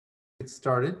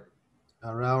started.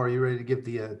 Rao, are you ready to give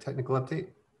the technical update?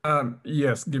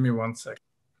 Yes, give me 1 second.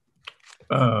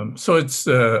 So it's,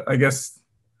 I guess,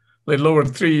 a little over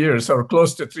 3 years or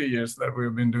close to 3 years that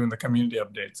we've been doing the community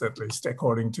updates, at least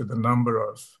according to the number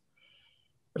of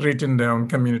written down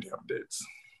community updates.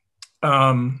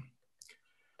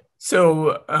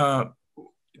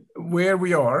 Where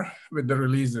we are with the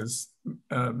releases,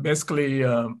 basically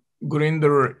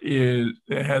Gurinder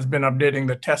has been updating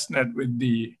the testnet with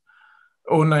the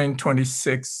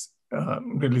 0926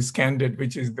 release candidate,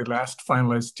 which is the last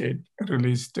finalized state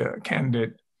released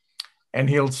candidate. And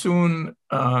he'll soon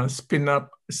spin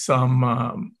up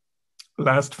some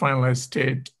last finalized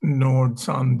state nodes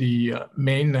on the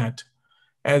mainnet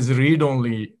as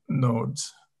read-only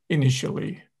nodes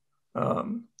initially.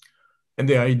 And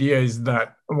the idea is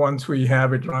that once we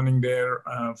have it running there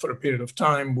for a period of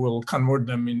time, we'll convert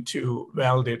them into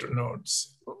validator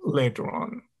nodes later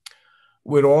on.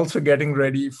 We're also getting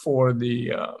ready for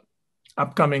the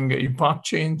upcoming epoch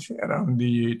change around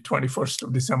the 21st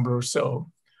of December or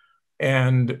so.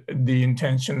 And the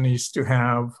intention is to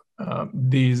have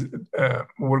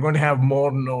we're going to have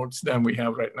more nodes than we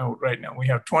have right now. Right now we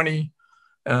have 20.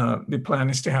 The plan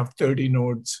is to have 30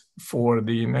 nodes for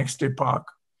the next epoch.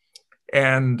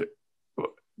 And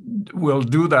we'll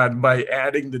do that by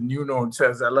adding the new nodes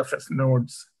as LFS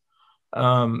nodes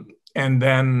and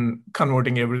then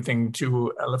converting everything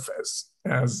to LFS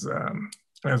as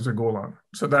we go along.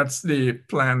 So that's the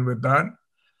plan with that.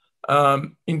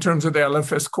 In terms of the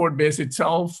LFS code base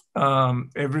itself,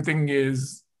 everything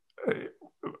is,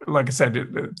 like I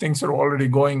said, things are already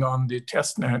going on the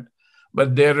testnet,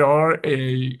 but there are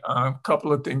a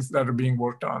couple of things that are being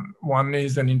worked on. One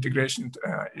is an integration,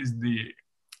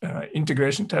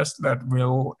 integration test that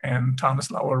Will and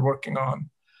Tomislav are working on.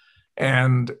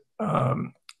 And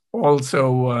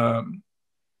also,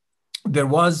 there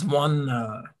was one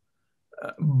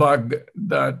bug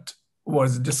that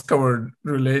was discovered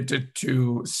related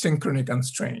to synchrony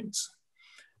constraints.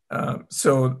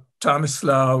 So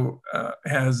Tomislav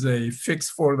has a fix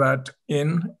for that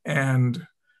and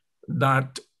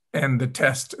the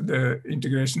test, the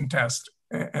integration test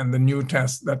and the new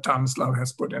test that Tomislav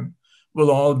has put in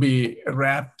will all be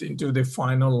wrapped into the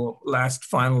last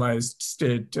finalized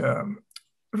state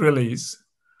release.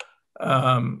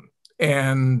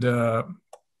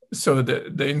 So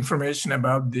the information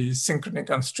about the synchrony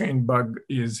constraint bug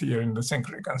is here in the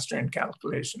synchrony constraint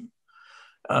calculation.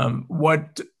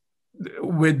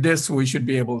 With this, we should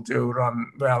be able to run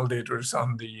validators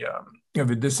on the,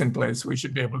 with this in place, we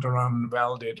should be able to run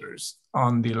validators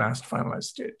on the last finalized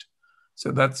state.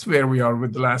 So that's where we are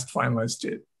with the last finalized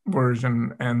state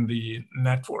version and the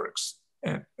networks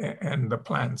and the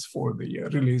plans for the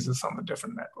releases on the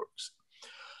different networks.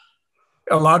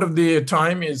 A lot of the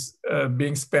time is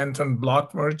being spent on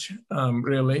block merge,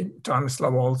 really.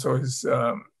 Tomislav also is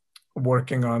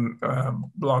working on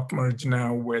block merge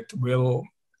now with Will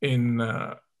in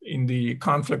the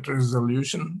conflict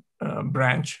resolution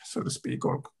branch, so to speak,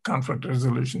 or conflict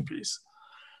resolution piece.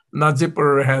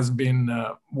 Nadzipper has been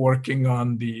working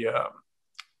on the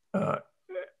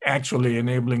actually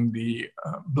enabling the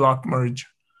block merge.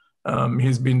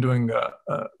 He's been doing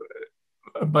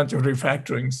a bunch of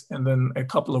refactorings and then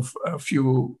a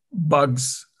few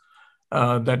bugs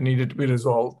that needed to be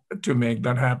resolved to make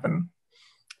that happen.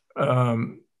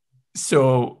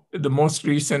 So the most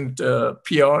recent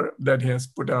PR that he has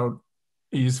put out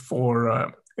is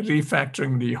for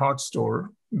refactoring the hot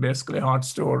store. Basically, hot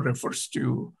store refers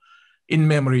to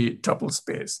in-memory tuple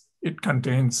space. It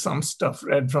contains some stuff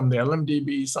read from the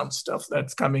LMDB, some stuff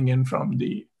that's coming in from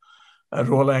the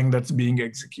Rolang that's being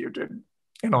executed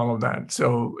and all of that.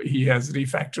 So he has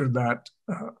refactored that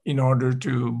in order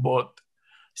to both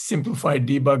simplify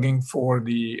debugging for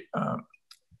the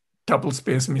tuple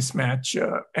space mismatch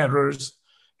errors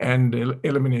and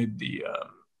eliminate the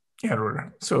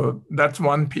error. So that's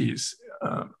one piece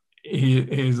he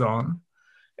is on.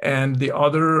 And the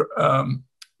other,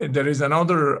 there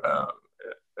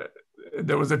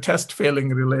was a test failing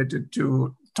related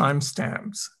to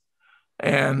timestamps.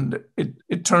 And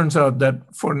it turns out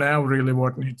that for now, really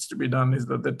what needs to be done is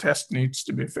that the test needs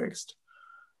to be fixed.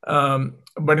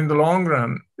 But in the long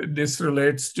run, this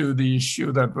relates to the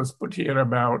issue that was put here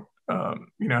about,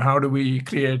 how do we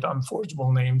create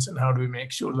unforgeable names and how do we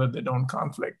make sure that they don't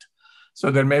conflict?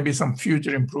 So there may be some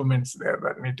future improvements there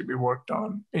that need to be worked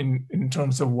on in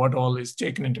terms of what all is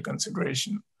taken into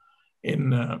consideration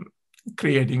in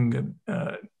creating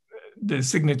the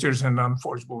signatures and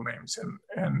unforgeable names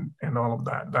and all of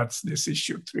that. That's this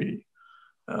issue 3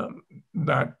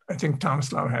 that I think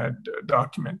Tomislav had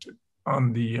documented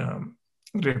on the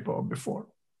repo before.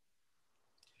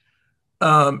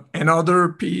 Another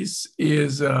piece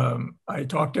is I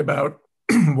talked about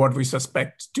what we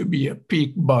suspect to be a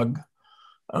peak bug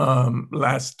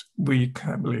last week,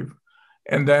 I believe.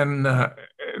 And then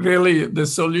really the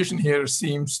solution here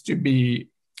seems to be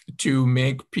to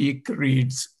make peak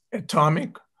reads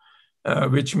atomic,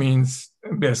 which means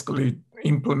basically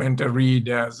implement a read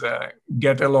as a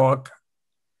get a lock,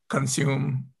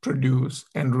 consume, produce,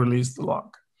 and release the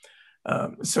lock.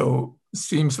 So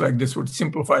seems like this would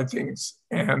simplify things.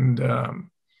 And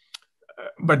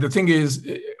but the thing is,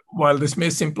 while this may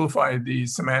simplify the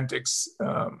semantics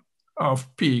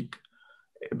of peak,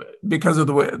 because of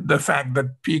the fact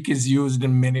that peak is used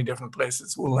in many different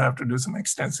places, we'll have to do some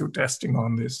extensive testing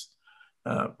on this.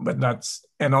 But that's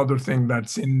another thing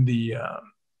that's in the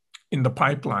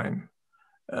pipeline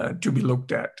to be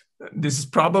looked at. This is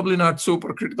probably not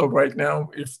super critical right now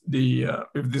if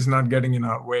this is not getting in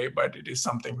our way, but it is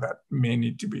something that may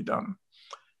need to be done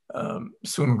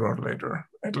sooner or later.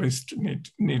 At least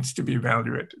needs to be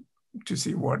evaluated to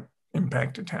see what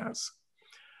impact it has.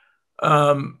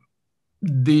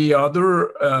 The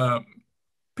other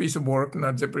piece of work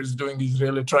NutZipper is doing is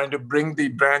really trying to bring the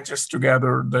branches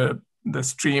together, the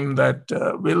stream that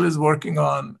Will is working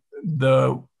on,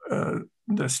 the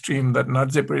stream that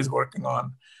NutZipper is working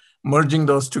on, merging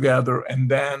those together,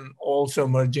 and then also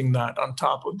merging that on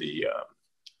top of the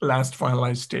last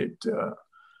finalized state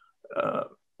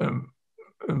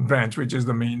branch, which is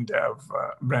the main dev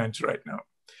branch right now.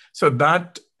 So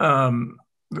that,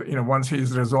 once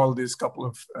he's resolved these couple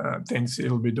of things,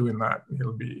 he'll be doing that.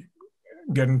 He'll be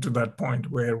getting to that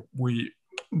point where we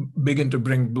begin to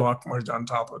bring block merge on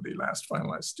top of the last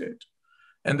finalized state.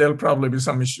 And there'll probably be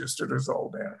some issues to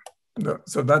resolve there.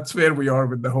 So that's where we are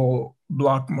with the whole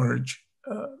block merge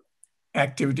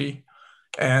activity.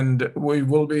 And we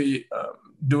will be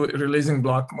releasing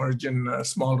block merge in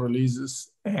small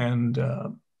releases. And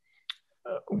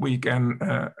we can,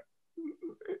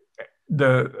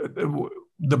 the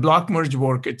block merge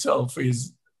work itself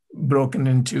is broken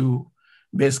into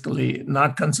basically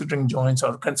not considering joins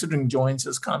or considering joins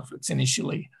as conflicts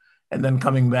initially, and then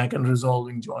coming back and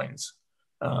resolving joins.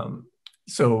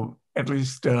 So at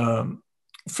least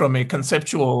from a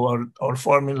conceptual or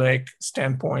formulaic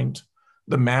standpoint,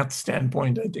 the math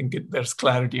standpoint, I think there's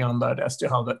clarity on that as to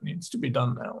how that needs to be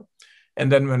done now. And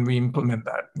then when we implement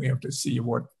that, we have to see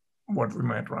what we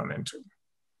might run into.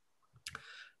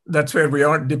 That's where we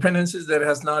are. Dependencies, there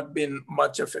has not been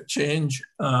much of a change.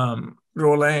 On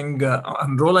Rolang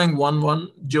 1.1,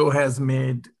 Joe has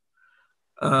made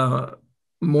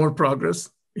more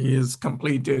progress. He has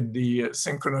completed the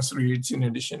synchronous reads in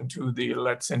addition to the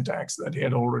let syntax that he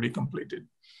had already completed.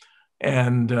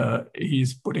 And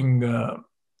he's putting his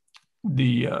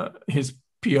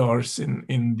PRs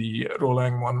in the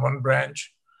Rolang 1.1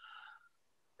 branch.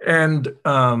 And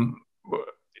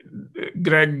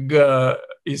Greg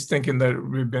is thinking that it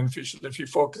would be beneficial if you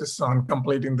focus on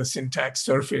completing the syntax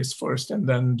surface first and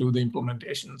then do the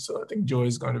implementation. So I think Joe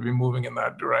is going to be moving in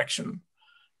that direction.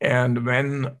 And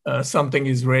when something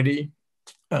is ready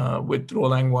with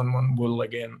Rolang 1.1, we'll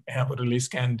again have a release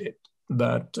candidate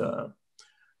that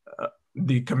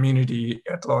the community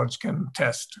at large can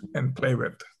test and play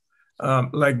with.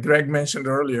 Like Greg mentioned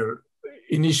earlier,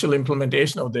 initial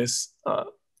implementation of this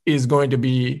is going to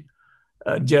be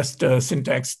just a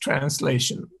syntax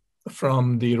translation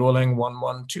from the Rolang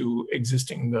 1.1 to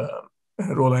existing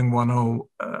Rolang 1.0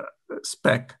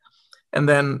 spec. And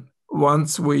then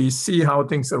once we see how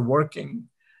things are working,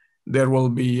 there will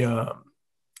be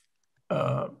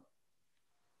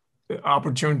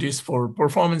opportunities for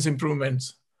performance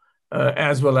improvements,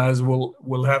 as well as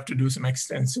we'll have to do some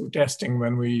extensive testing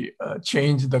when we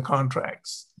change the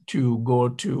contracts to go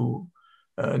to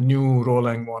new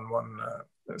Rolang 1.1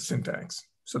 syntax.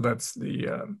 So that's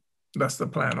the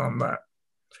plan on that.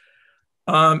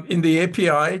 In the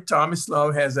API,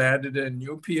 Tomislav has added a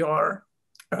new PR,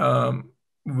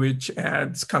 which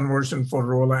adds conversion for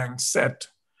Rolang set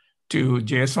to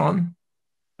JSON.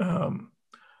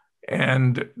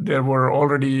 And there were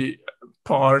already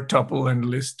par, tuple, and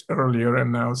list earlier,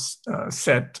 and now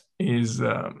set is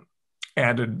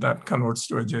added that converts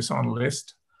to a JSON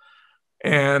list.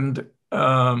 And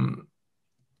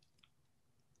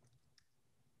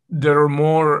there are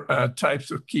more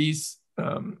types of keys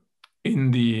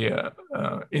in the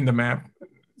map.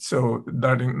 So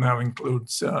that now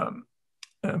includes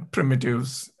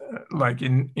primitives like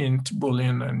int,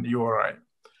 boolean, and URI.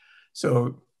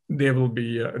 So they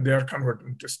are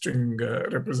converted to string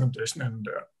representation,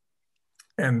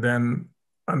 and then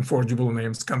unforgeable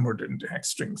names converted into hex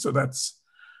string. So that's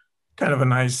kind of a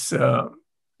nice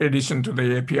addition to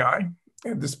the API.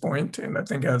 at this point. And I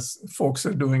think as folks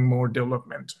are doing more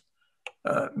development,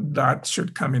 that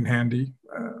should come in handy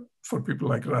for people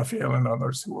like Raphael and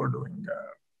others who are doing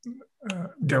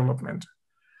development.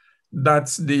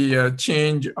 That's the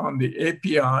change on the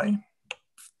API.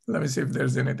 Let me see if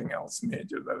there's anything else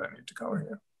major that I need to cover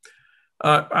here.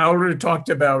 I already talked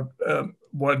about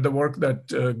what the work that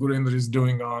Gurinder is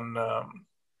doing on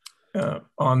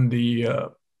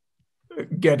the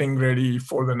getting ready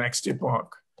for the next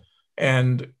epoch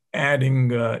and adding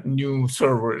new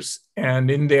servers. And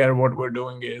in there, what we're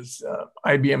doing is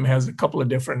IBM has a couple of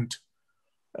different,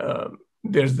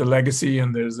 there's the legacy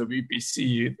and there's the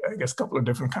VPC, I guess a couple of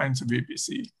different kinds of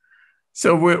VPC.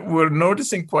 So we're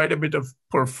noticing quite a bit of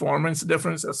performance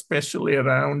difference, especially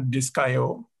around disk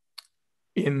I/O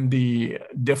in the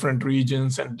different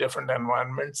regions and different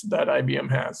environments that IBM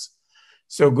has.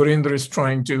 So Gurinder is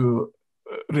trying to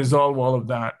resolve all of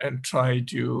that and try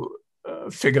to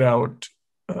figure out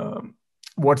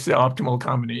what's the optimal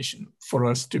combination for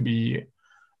us to be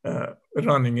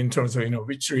running in terms of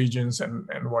which regions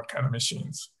and what kind of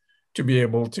machines to be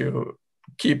able to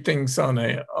keep things on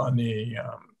a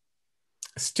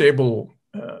stable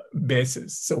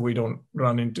basis so we don't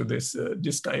run into this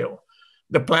disk I/O.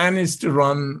 The plan is to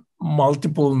run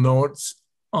multiple nodes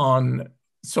on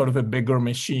sort of a bigger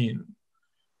machine,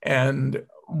 and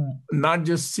not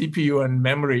just CPU and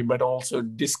memory, but also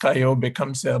disk I/O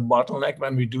becomes a bottleneck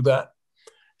when we do that.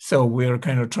 So we're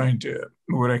kind of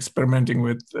we're experimenting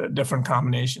with different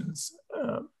combinations,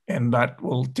 and that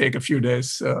will take a few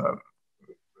days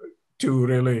to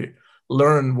really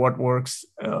learn what works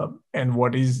and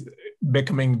what is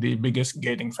becoming the biggest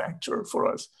gating factor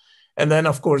for us. And then,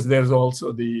 of course, there's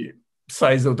also the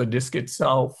size of the disk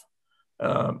itself,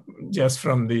 just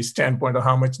from the standpoint of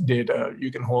how much data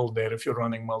you can hold there if you're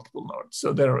running multiple nodes.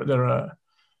 So there are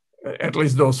at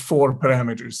least those 4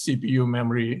 parameters: CPU,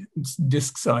 memory,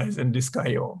 disk size, and disk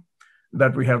I/O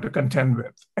that we have to contend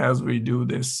with as we do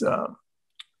this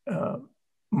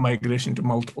migration to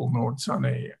multiple nodes on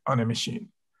a machine.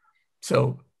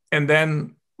 So, and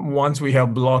then once we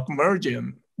have block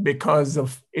merging, because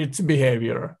of its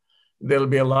behavior, there'll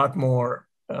be a lot more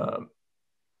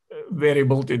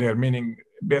variability there, meaning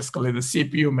basically the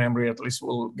CPU memory at least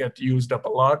will get used up a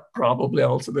lot, probably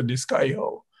also the disk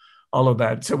I/O, all of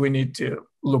that. So we need to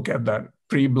look at that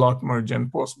pre-block merge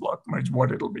and post-block merge,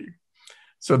 what it'll be.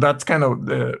 So that's kind of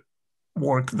the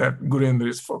work that Gurinder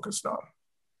is focused on.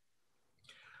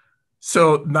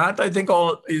 So that, I think,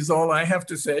 is all I have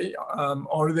to say.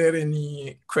 Are there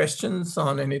any questions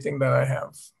on anything that I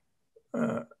have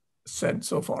said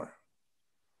so far?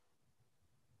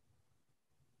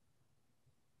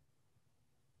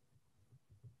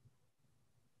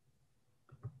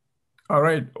 All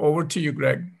right, over to you,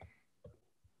 Greg.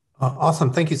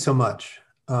 Awesome, thank you so much.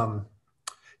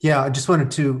 Yeah, I just wanted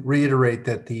to reiterate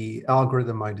that the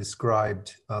algorithm I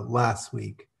described last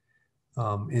week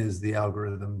is the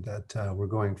algorithm that we're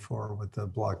going for with the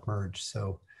block merge.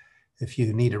 So if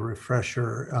you need a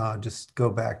refresher, just go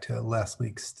back to last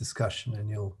week's discussion and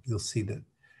you'll see that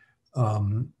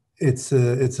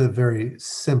it's a very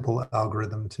simple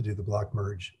algorithm to do the block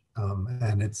merge,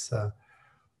 and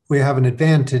we have an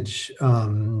advantage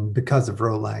because of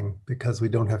Rolang, because we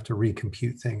don't have to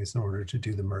recompute things in order to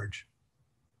do the merge.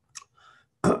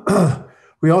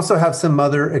 We also have some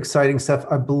other exciting stuff.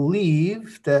 I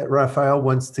believe that Raphael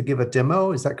wants to give a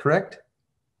demo. Is that correct?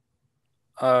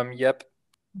 Yep.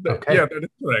 Okay. Yeah, that is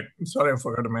correct. I'm sorry, I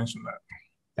forgot to mention that.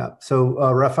 Yeah.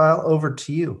 So Raphael, over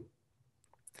to you.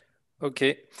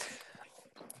 Okay.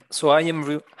 So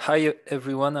hi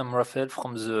everyone. I'm Raphael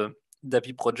from the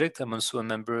DAPI project. I'm also a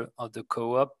member of the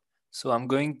co-op. So I'm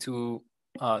going to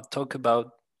talk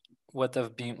about what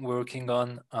I've been working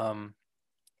on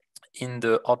in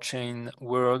the RChain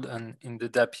world and in the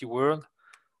DAPI world.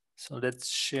 So let's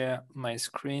share my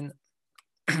screen.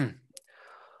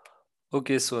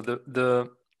 Okay, so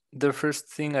the first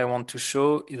thing I want to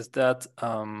show is that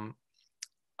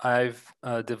I've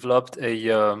developed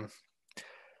a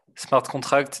smart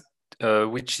contract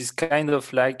which is kind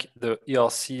of like the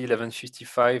ERC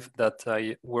 1155 that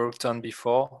I worked on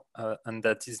before and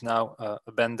that is now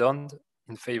abandoned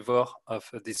in favor of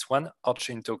this one,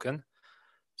 RChain token.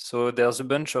 So there's a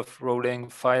bunch of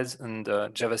Rolang files and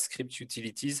JavaScript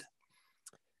utilities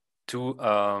to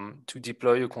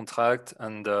deploy a contract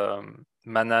and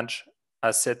manage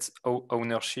asset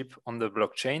ownership on the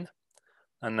blockchain.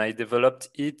 And I developed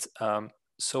it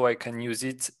so I can use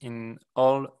it in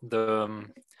all the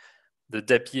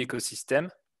DAPI ecosystem.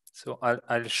 So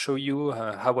I'll show you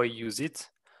how I use it.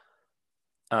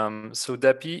 So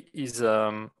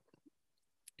DAPI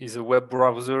is a web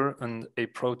browser and a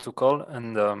protocol,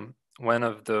 and one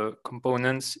of the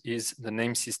components is the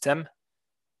name system,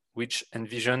 which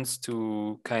envisions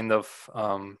to kind of,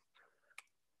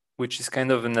 which is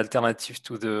kind of an alternative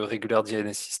to the regular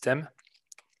DNS system.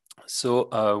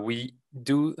 So we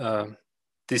do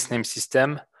this name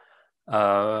system.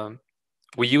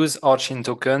 We use RChain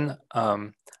token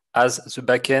as the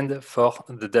backend for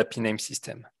the DAPI name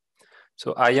system.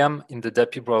 So I am in the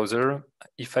DAPI browser.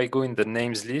 If I go in the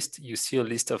names list, you see a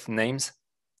list of names.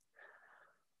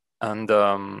 And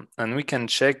we can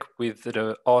check with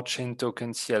the RChain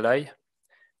token CLI.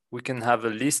 We can have a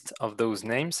list of those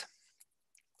names,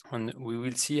 and we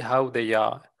will see how they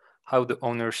are, how the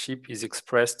ownership is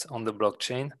expressed on the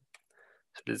blockchain.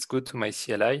 So let's go to my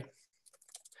CLI.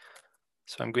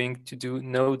 So I'm going to do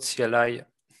node CLI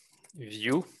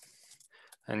view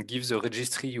and give the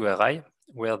registry URI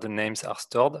where the names are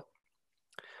stored.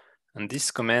 And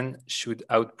this command should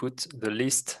output the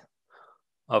list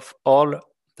of all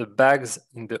the bags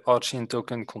in the RChain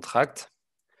token contract.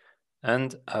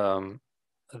 And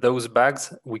those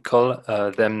bags, we call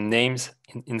them names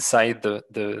inside the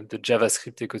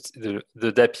JavaScript,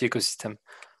 the DAPI ecosystem.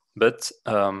 But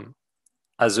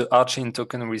as a RChain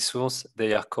token resource,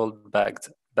 they are called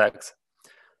bags.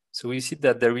 So we see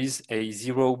that there is a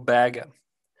 0 bag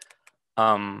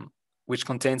which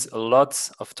contains a lot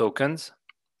of tokens,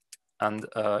 and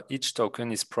each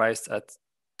token is priced at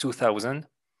 2,000.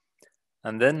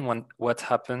 And then what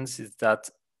happens is that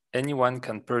anyone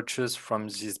can purchase from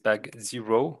this bag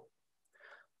 0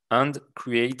 and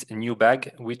create a new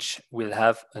bag which will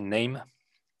have a name.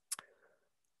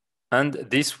 And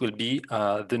this will be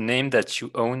the name that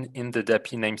you own in the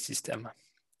DAPI name system.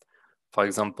 For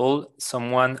example,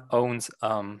 someone owns,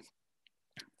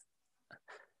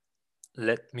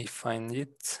 let me find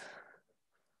it.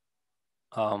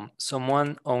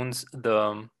 Someone owns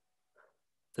the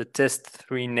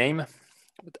test3 name,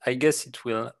 but I guess it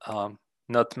will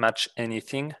not match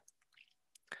anything.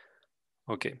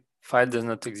 Okay, file does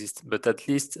not exist, but at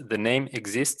least the name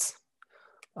exists.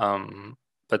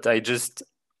 But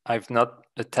I've not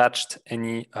attached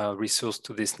any resource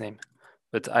to this name,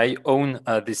 but I own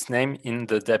this name in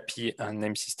the DAPI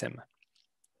name system.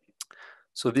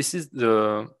 So this is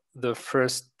the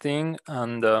first thing,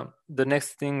 and the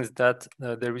next thing is that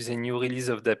there is a new release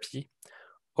of DAPI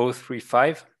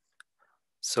 035.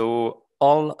 So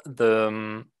all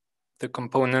the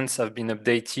components have been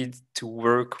updated to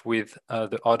work with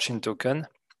the RChain token.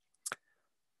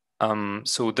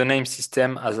 So the name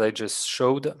system, as I just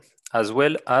showed, as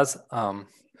well as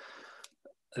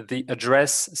the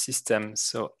address system.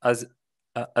 So as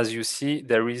you see,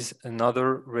 there is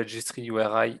another registry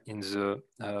URI in the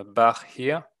bar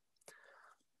here,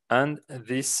 and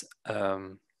this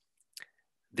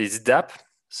DAP.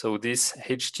 So this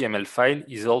HTML file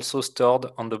is also stored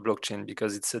on the blockchain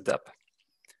because it's a DAP.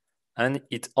 And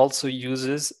it also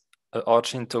uses a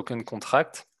RChain token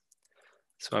contract.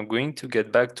 So I'm going to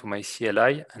get back to my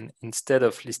CLI, and instead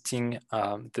of listing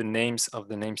the names of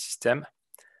the name system,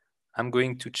 I'm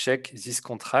going to check this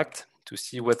contract to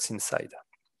see what's inside.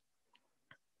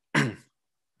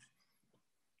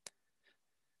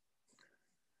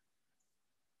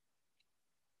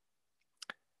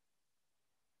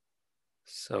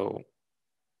 So,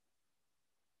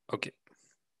 okay.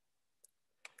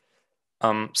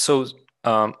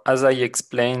 As I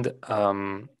explained,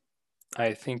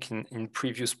 I think in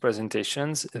previous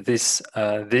presentations, this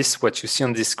what you see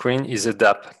on this screen is a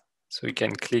DAP. So you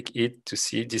can click it to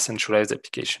see decentralized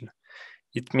application.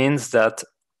 It means that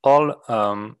all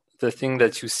the things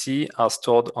that you see are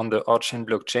stored on the RChain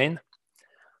blockchain.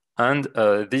 And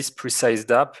this precise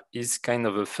DAP is kind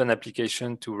of a fun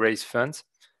application to raise funds.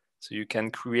 So you can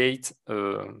create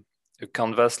a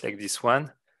canvas like this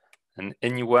one, and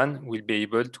anyone will be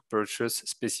able to purchase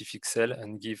specific cell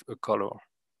and give a color.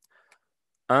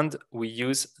 And we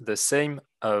use the same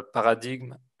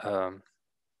paradigm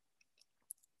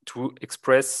to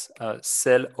express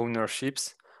cell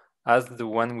ownerships as the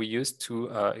one we use to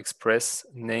express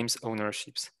names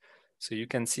ownerships. So you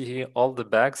can see here all the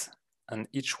bags, and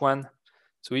each one.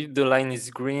 So if the line is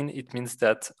green, it means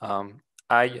that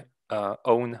I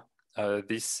own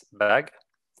this bag.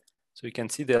 So you can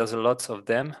see there's a lot of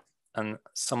them, and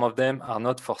some of them are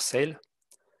not for sale.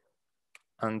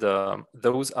 And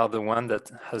those are the ones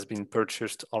that has been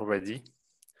purchased already.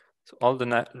 So all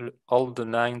the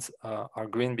lines are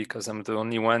green because I'm the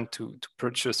only one to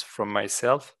purchase from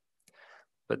myself.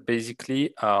 But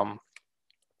basically,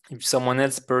 if someone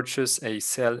else purchases a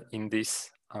cell in this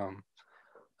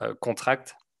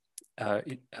contract,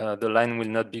 the line will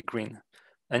not be green.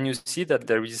 And you see that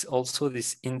there is also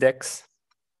this index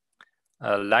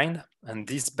line, and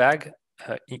this bag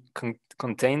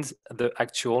contains the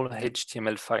actual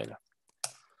HTML file.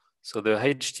 So the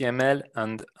HTML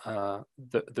and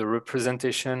the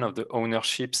representation of the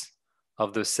ownerships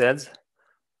of the cells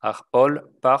are all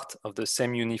part of the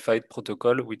same unified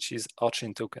protocol, which is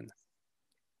RChain token.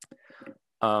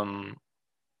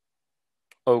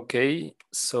 Okay,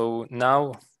 so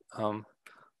now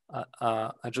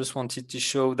I just wanted to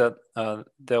show that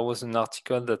there was an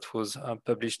article that was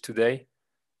published today.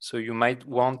 So you might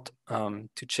want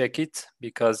to check it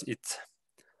because it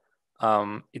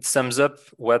sums up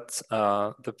what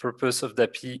the purpose of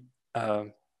DAPI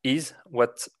is,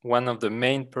 what one of the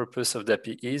main purpose of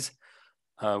DAPI is,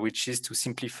 which is to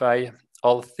simplify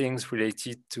all things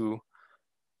related to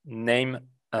name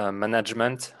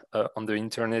management on the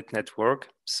internet network.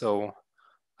 So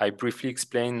I briefly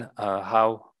explain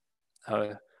how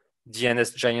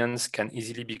DNS giants can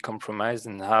easily be compromised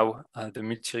and how the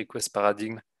multi-request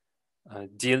paradigm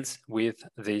deals with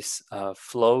these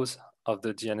flaws of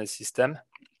the DNS system.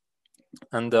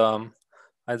 And I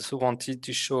also wanted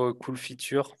to show a cool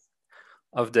feature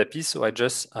of DAPI. So I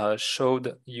just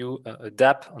showed you a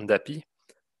DAP on DAPI,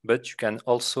 but you can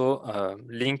also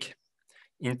link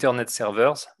internet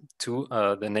servers to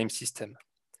the name system.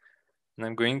 And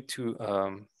I'm going to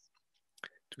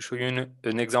show you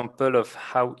an example of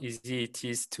how easy it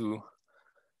is to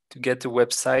get a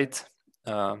website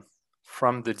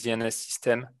from the DNS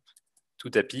system to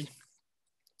DAPI.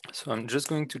 So I'm just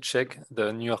going to check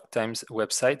the New York Times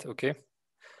website, okay?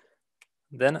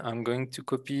 Then I'm going to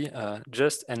copy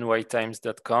just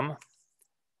nytimes.com,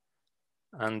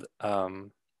 and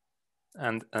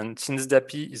since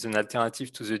DAPI is an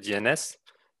alternative to the DNS,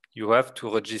 you have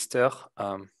to register.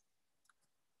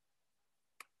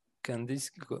 Can this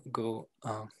go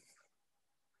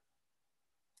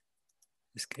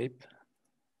escape?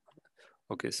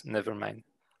 Okay, so never mind.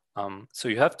 So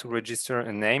you have to register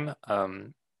a name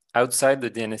outside the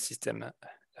DNS system,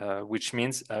 which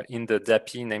means in the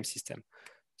DAPI name system.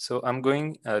 So I'm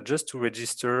going just to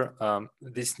register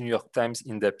this New York Times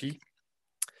in DAPI.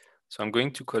 So I'm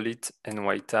going to call it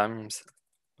nytimes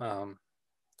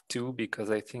 2 because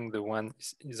I think the one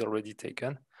is already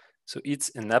taken. So it's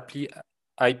an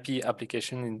IP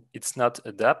application, it's not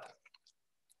a DAP.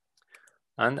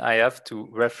 And I have to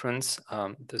reference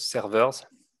the servers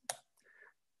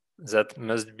that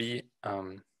must be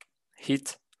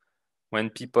hit when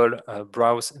people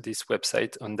browse this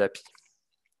website on DAPI.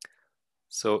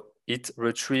 So it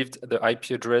retrieved the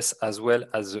IP address as well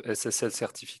as the SSL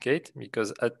certificate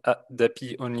because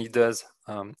DAPI only does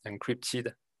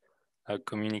encrypted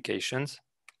communications.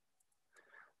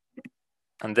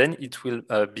 And then it will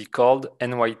be called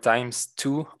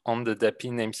nytimes2 on the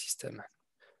DAPI name system.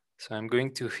 So I'm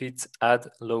going to hit add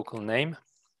local name.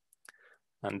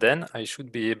 And then I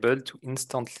should be able to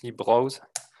instantly browse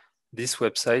this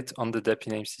website on the DAPI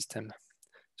name system.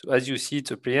 So as you see,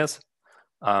 it appears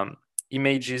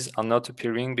images are not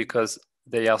appearing because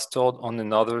they are stored on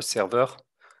another server.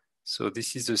 So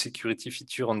this is a security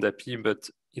feature on DAPI, but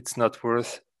it's not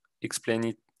worth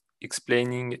explaining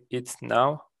it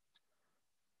now.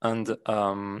 And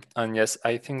yes,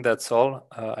 I think that's all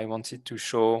I wanted to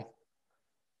show.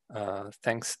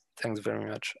 Thanks very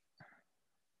much.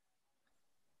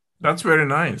 That's very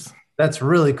nice. That's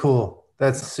really cool.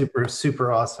 That's super,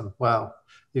 super awesome. Wow.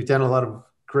 You've done a lot of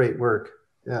great work.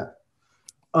 Yeah.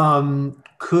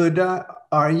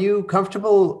 Are you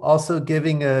comfortable also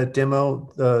giving a demo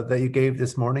that you gave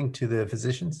this morning to the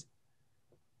physicians?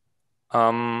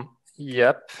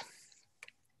 Yep.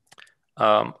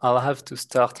 I'll have to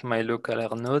start my local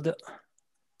R node.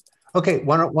 Okay,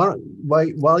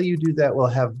 while you do that, we'll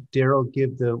have Daryl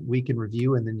give the week in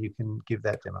review, and then you can give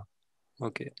that demo.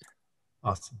 Okay.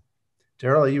 Awesome.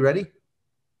 Daryl, are you ready?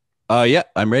 Yeah,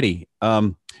 I'm ready.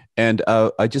 And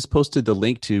I just posted the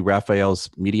link to Raphael's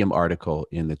Medium article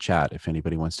in the chat. If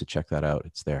anybody wants to check that out,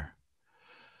 it's there.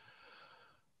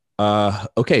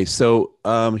 Okay, so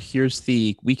here's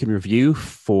the week in review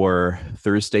for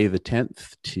Thursday the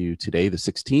 10th to today the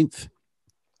 16th.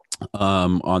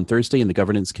 On Thursday in the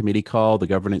governance committee call, the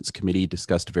governance committee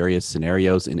discussed various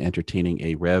scenarios in entertaining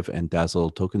a Rev and Dazzle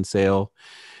token sale.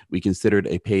 We considered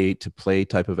a pay-to-play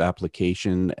type of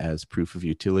application as proof of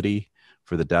utility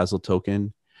for the Dazzle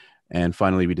token. And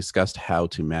finally, we discussed how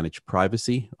to manage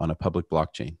privacy on a public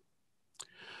blockchain.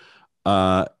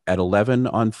 At 11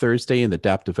 on Thursday in the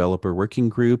DApp Developer Working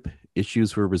Group,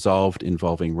 issues were resolved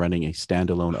involving running a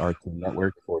standalone RChain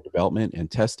network for development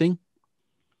and testing.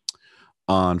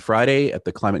 On Friday at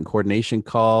the Climate Coordination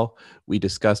Call, we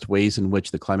discussed ways in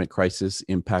which the climate crisis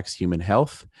impacts human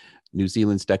health, New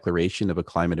Zealand's declaration of a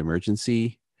climate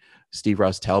emergency, Steve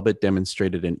Ross Talbot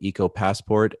demonstrated an eco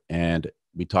passport, and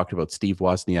we talked about Steve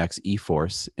Wozniak's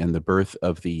E-Force and the birth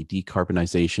of the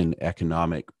decarbonization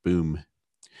economic boom.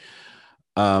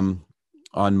 On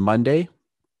Monday,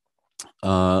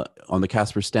 on the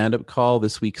Casper stand-up call,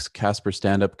 this week's Casper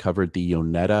stand-up covered the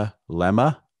Yoneda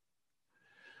lemma.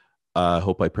 I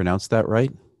hope I pronounced that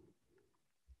right.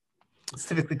 It's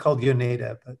typically called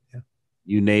Yoneda, but yeah.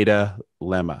 Yoneda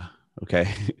lemma,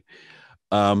 okay.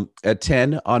 At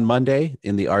 10 on Monday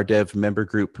in the RDev member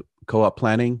group co-op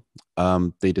planning,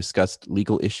 they discussed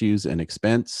legal issues and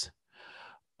expense.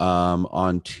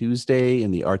 On Tuesday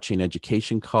in the RChain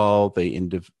education call, they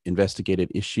investigated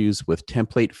issues with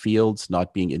template fields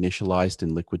not being initialized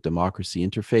in Liquid Democracy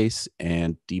interface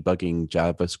and debugging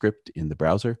JavaScript in the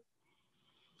browser.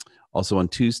 Also on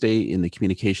Tuesday in the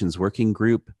communications working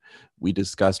group, we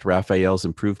discussed Raphael's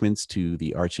improvements to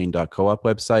the RChain.coop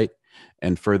website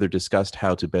and further discussed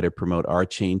how to better promote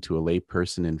RChain to a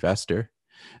layperson investor.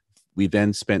 We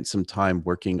then spent some time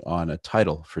working on a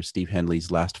title for Steve Henley's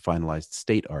Last Finalized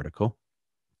State article.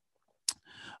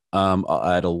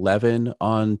 At 11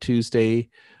 on Tuesday,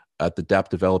 at the DApp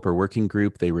Developer Working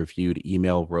Group, they reviewed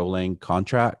email rolling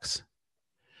contracts.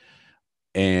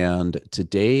 And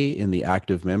today in the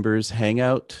active members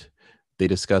hangout, they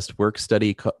discussed work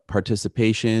study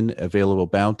participation, available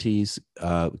bounties,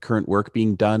 current work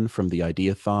being done from the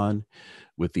Ideathon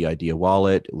with the Idea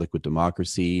Wallet, Liquid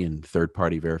Democracy, and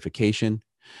third-party verification.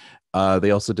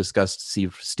 They also discussed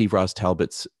Steve Ross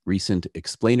Talbot's recent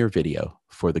explainer video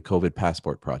for the COVID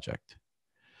Passport project.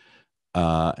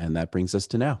 And that brings us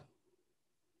to now.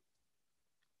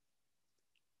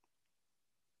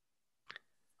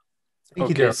 Thank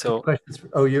you, Okay, Daryl. so Questions?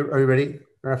 Are you ready,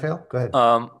 Raphael? Go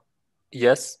ahead.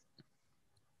 yes.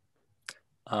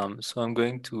 So I'm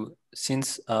going to,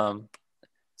 since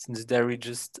Darry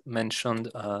just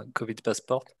mentioned COVID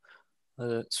passport,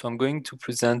 so I'm going to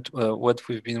present what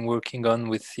we've been working on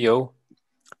with Theo.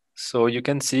 So you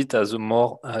can see it as a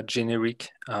more generic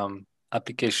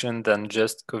application than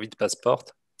just COVID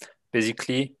passport.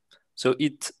 Basically, so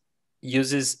it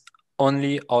uses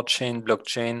only RChain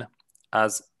blockchain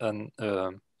as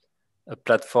a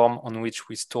platform on which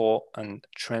we store and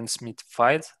transmit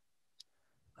files.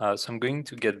 So I'm going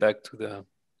to get back to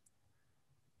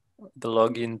the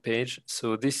login page.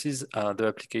 So this is the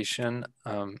application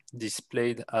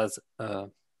displayed as a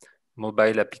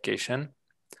mobile application.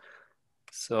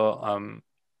 So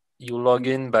you log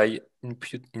in by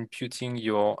inputting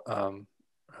your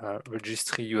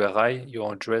registry URI,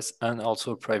 your address, and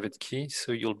also a private key.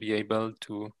 So you'll be able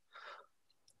to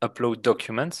upload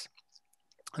documents.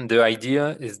 And the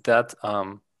idea is that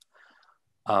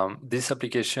this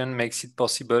application makes it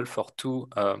possible for two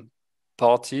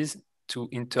parties to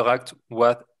interact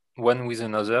one with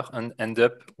another and end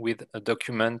up with a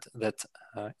document that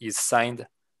is signed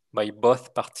by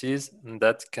both parties and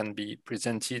that can be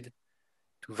presented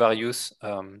to various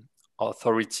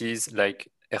authorities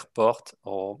like airport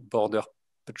or border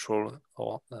patrol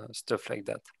or stuff like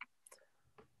that.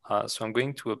 So I'm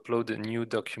going to upload a new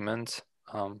document.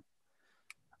 I'm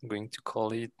going to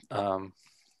call it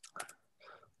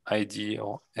ID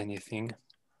or anything.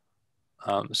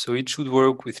 So it should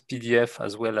work with PDF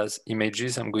as well as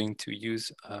images. I'm going to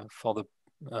use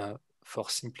for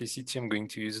simplicity, I'm going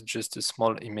to use just a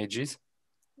small image.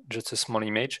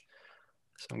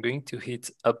 So I'm going to hit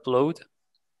upload.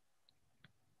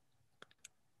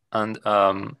 And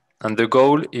the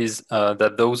goal is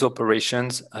that those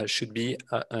operations should be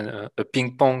a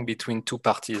ping pong between two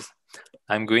parties.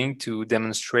 I'm going to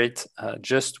demonstrate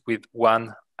just with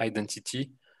one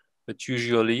identity, but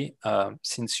usually,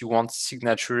 since you want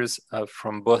signatures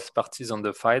from both parties on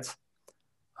the files,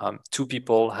 two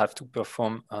people have to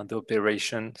perform the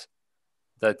operations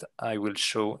that I will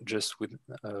show just with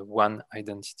one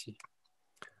identity.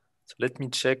 So let me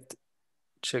check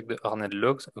the Arnett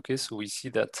logs. Okay, so we see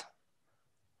that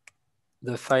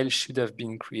the file should have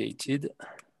been created.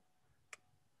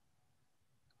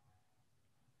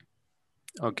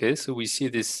 Okay, so we see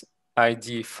this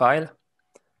ID file.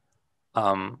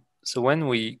 So when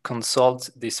we consult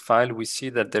this file, we see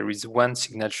that there is one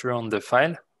signature on the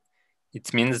file.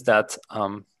 It means that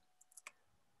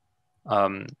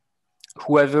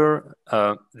whoever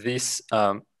this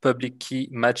public key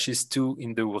matches to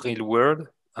in the real world,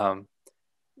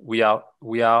 we have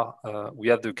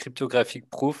the cryptographic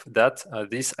proof that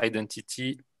this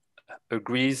identity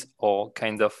agrees or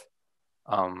kind of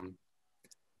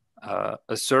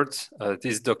asserts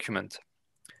this document.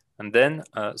 And then,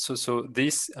 so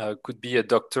this could be a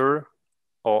doctor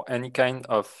or any kind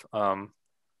of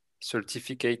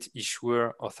certificate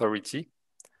issuer authority.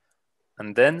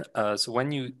 And then, so when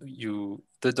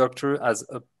the doctor has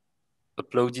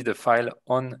uploaded a file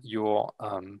on your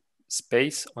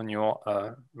space, on your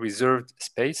reserved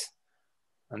space,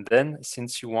 and then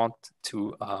since you want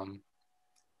to,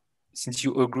 since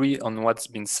you agree on what's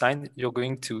been signed, you're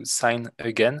going to sign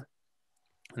again.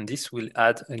 And this will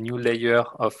add a new layer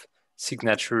of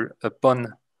signature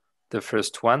upon the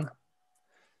first one.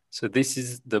 So this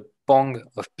is the pong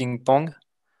of ping pong.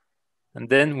 And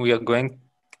then we're going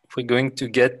to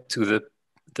get to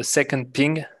the second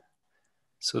ping.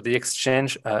 So the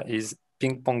exchange is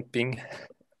ping pong ping.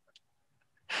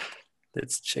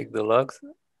 Let's check the logs.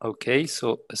 Okay,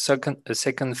 so a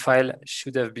second file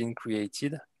should have been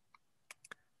created.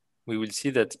 We will see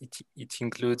that it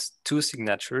includes 2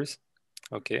 signatures.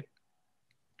 Okay.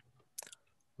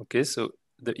 Okay, so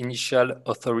the initial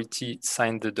authority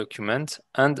signed the document,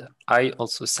 and I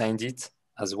also signed it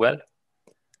as well.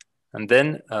 And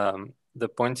then the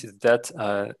point is that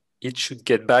it should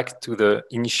get back to the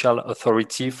initial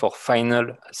authority for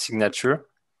final signature.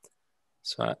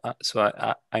 So,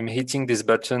 I'm hitting this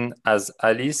button as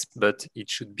Alice, but it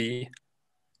should be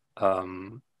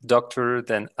doctor,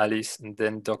 then Alice, and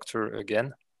then doctor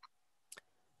again.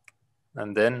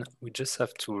 And then we just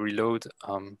have to reload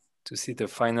to see the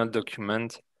final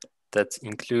document that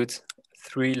includes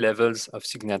 3 levels of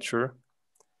signature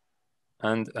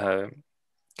and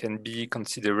can be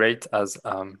considered as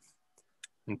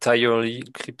entirely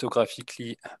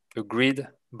cryptographically agreed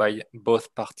by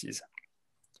both parties.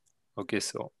 Okay,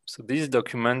 so this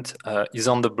document is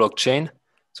on the blockchain.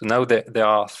 So now there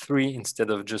are 3 instead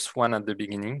of just 1 at the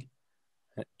beginning.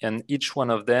 And each one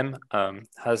of them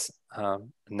has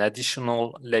an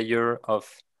additional layer of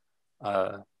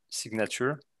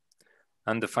signature.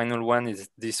 And the final one is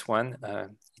this one.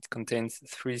 It contains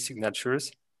 3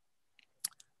 signatures.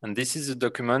 And this is a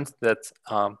document that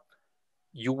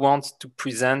you want to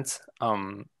present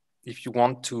if you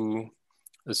want to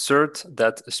assert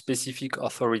that a specific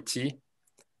authority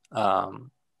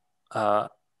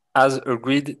has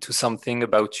agreed to something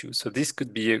about you. So this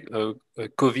could be a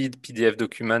COVID PDF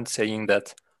document saying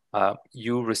that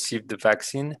you received the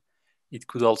vaccine. It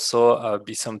could also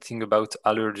be something about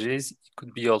allergies. It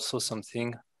could be also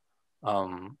something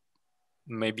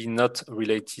maybe not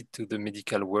related to the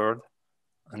medical world.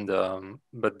 And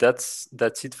but that's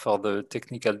it for the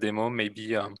technical demo.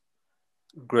 Maybe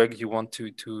Greg, you want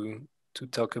to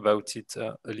talk about it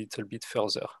a little bit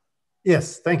further.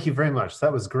 Yes, thank you very much.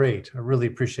 That was great. I really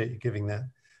appreciate you giving that.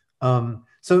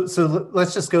 So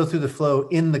let's just go through the flow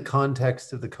in the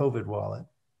context of the COVID wallet.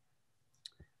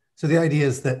 So the idea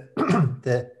is that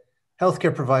the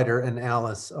healthcare provider and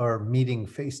Alice are meeting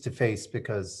face-to-face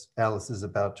because Alice is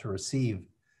about to receive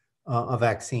a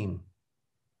vaccine.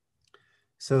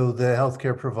 So the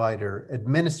healthcare provider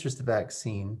administers the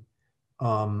vaccine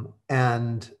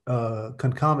and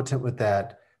concomitant with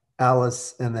that,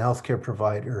 Alice and the healthcare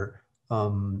provider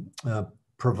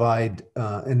provide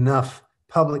enough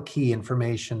public key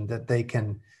information that they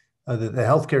can, that the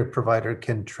healthcare provider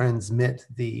can transmit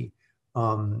the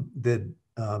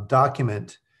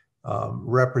document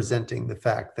representing the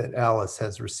fact that Alice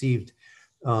has received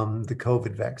the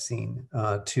COVID vaccine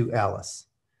to Alice.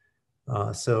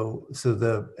 So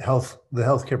the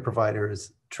healthcare provider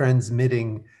is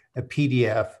transmitting a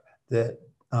PDF that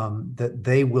that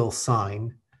they will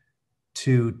sign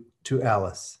to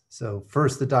Alice. So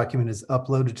first the document is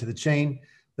uploaded to the chain,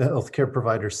 the healthcare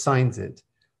provider signs it.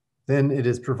 Then it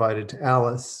is provided to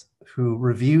Alice, who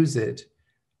reviews it,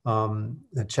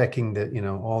 checking that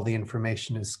all the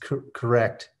information is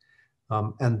correct.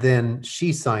 And then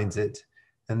she signs it.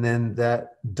 And then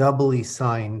that doubly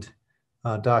signed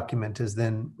document is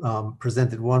then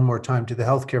presented one more time to the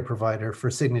healthcare provider for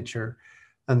signature.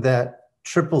 And that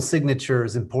triple signature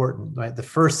is important, right? The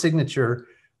first signature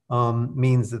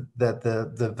means that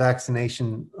the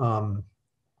vaccination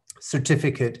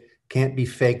certificate can't be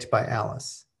faked by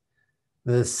Alice.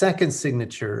 The second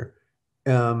signature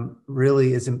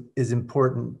really is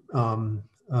important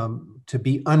to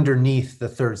be underneath the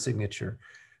third signature.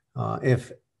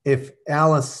 If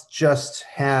Alice just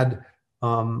had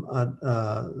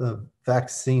a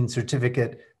vaccine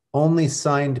certificate only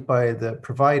signed by the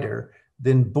provider,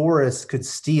 then Boris could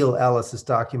steal Alice's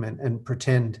document and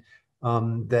pretend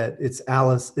that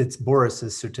it's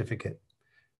Boris's certificate,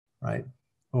 right?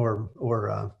 Or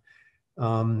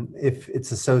if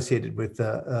it's associated with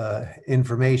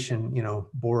information,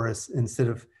 Boris, instead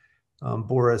of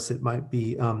Boris, it might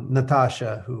be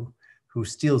Natasha who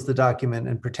steals the document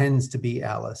and pretends to be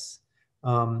Alice,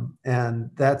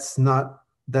 and that's not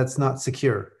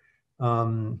secure.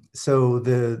 So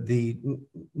the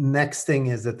next thing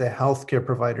is that the healthcare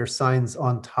provider signs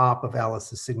on top of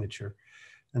Alice's signature.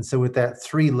 And so with that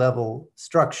 3-level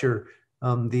structure,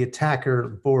 the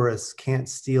attacker, Boris, can't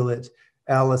steal it.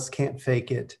 Alice can't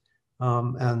fake it.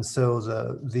 And so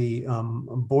the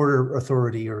border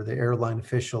authority or the airline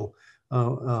official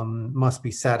must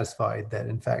be satisfied that,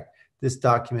 in fact, this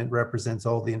document represents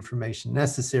all the information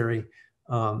necessary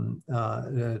to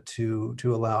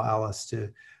allow Alice to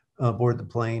board the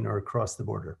plane or cross the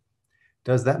border.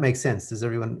 Does that make sense? Does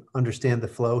everyone understand the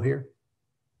flow here?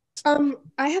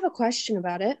 I have a question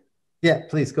about it. Yeah,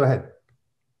 please go ahead.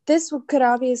 This could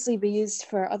obviously be used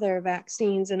for other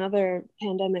vaccines and other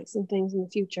pandemics and things in the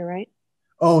future, right?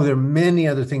 Oh, there are many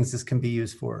other things this can be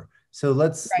used for. So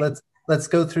let's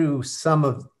go through some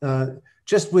of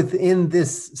just within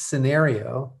this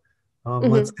scenario.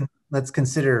 Let's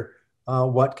consider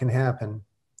what can happen.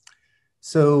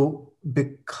 So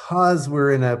because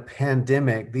we're in a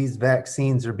pandemic, these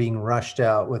vaccines are being rushed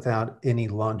out without any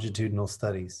longitudinal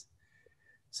studies.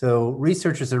 So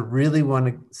researchers are really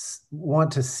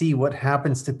want to see what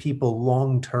happens to people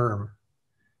long term.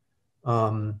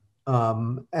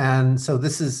 And so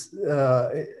this is,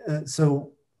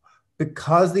 so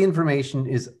because the information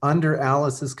is under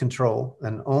Alice's control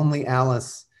and only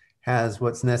Alice has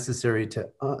what's necessary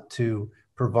to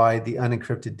provide the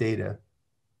unencrypted data,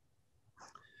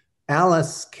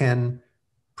 Alice can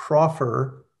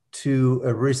proffer to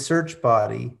a research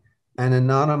body an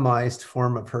anonymized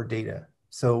form of her data.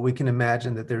 So we can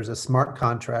imagine that there's a smart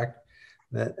contract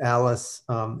that Alice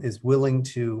is willing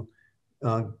to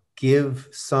give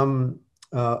some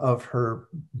of her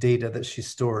data that she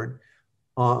stored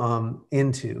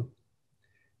into.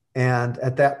 And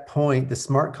at that point, the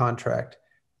smart contract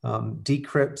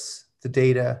decrypts the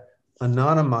data,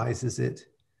 anonymizes it,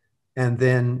 and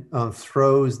then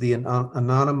throws the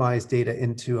anonymized data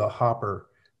into a hopper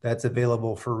that's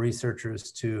available for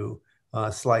researchers to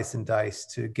slice and dice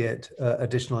to get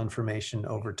additional information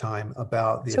over time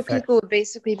about the effect. So people would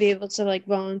basically be able to like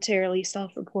voluntarily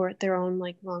self-report their own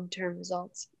like long-term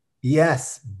results.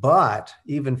 Yes, but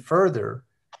even further,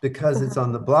 because it's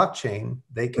on the blockchain,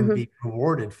 they can be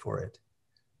rewarded for it.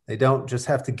 They don't just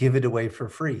have to give it away for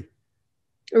free.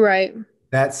 Right.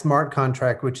 That smart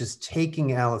contract, which is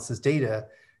taking Alice's data,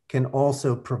 can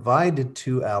also provide it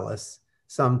to Alice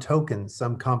some tokens,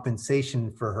 some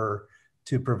compensation for her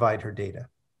to provide her data.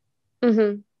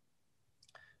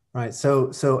 Right.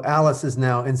 So Alice is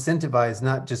now incentivized,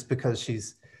 not just because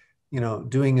she's,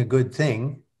 doing a good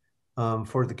thing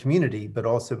for the community, but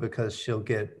also because she'll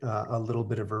get a little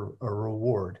bit of a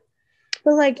reward.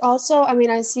 But like also, I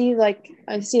mean, I see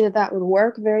that would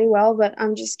work very well, but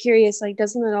I'm just curious, like,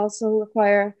 doesn't it also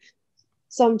require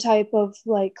some type of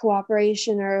like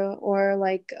cooperation or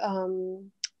like,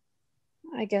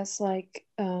 I guess like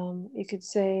you could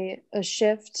say a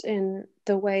shift in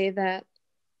the way that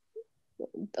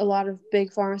a lot of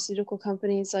big pharmaceutical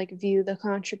companies like view the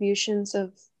contributions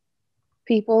of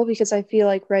people, because I feel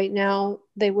like right now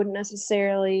they wouldn't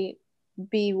necessarily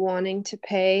be wanting to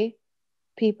pay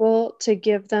people to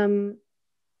give them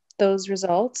those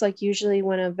results. Like usually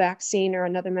when a vaccine or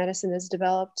another medicine is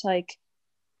developed, like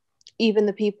even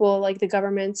the people, like the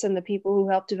governments and the people who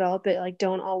help develop it, like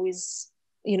don't always,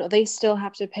 they still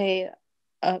have to pay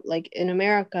like in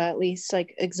America at least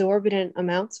like exorbitant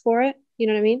amounts for it. You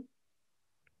know what I mean?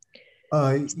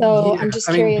 So yeah. I'm just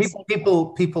curious.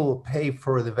 People pay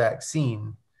for the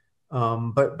vaccine,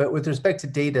 but with respect to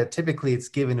data, typically it's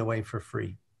given away for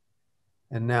free.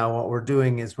 And now what we're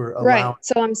doing is we're allowing. Right.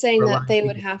 So I'm saying that they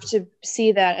would have to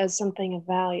see that as something of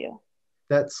value.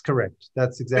 That's correct.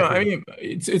 That's exactly. I mean,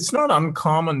 it's not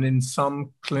uncommon in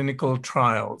some clinical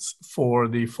trials for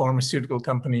the pharmaceutical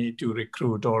company to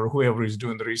recruit, or whoever is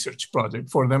doing the research project,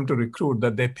 for them to recruit,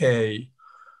 that they pay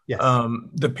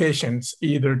the patients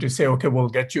either to say, okay, we'll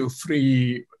get you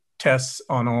free tests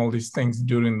on all these things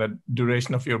during the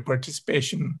duration of your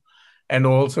participation, and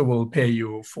also we'll pay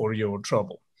you for your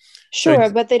trouble. Sure,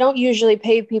 but they don't usually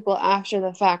pay people after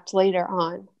the fact later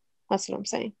on. That's what I'm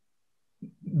saying.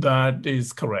 That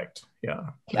is correct.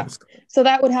 Yeah. Correct. So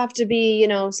that would have to be,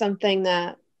 something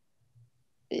that,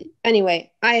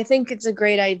 anyway, I think it's a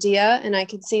great idea, and I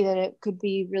could see that it could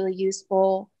be really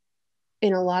useful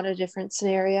in a lot of different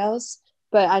scenarios.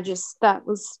 But that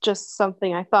was just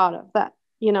something I thought of, that,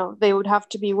 they would have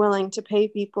to be willing to pay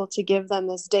people to give them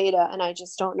this data. And I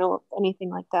just don't know if anything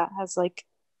like that has like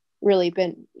really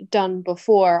been done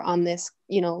before on this,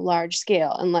 large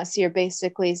scale, unless you're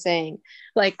basically saying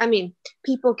like, I mean,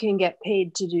 people can get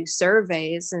paid to do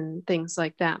surveys and things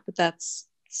like that, but that's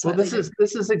Well, this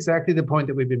is exactly the point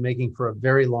that we've been making for a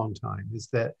very long time, is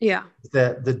that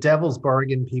the devil's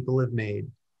bargain people have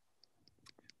made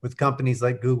with companies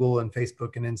like Google and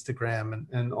Facebook and Instagram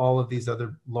and all of these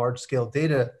other large scale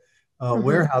data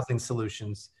warehousing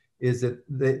solutions is that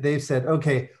they've said,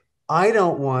 okay, I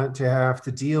don't want to have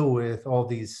to deal with all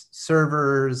these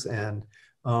servers and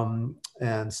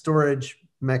storage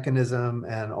mechanism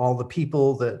and all the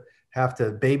people that have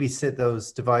to babysit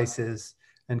those devices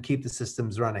and keep the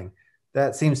systems running.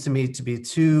 That seems to me to be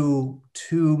too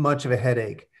much of a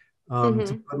headache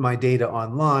to put my data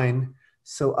online.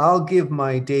 So I'll give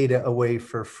my data away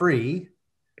for free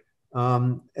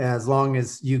as long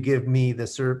as you give me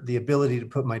the ability to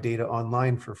put my data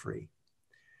online for free.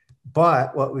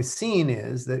 But what we've seen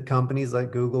is that companies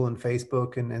like Google and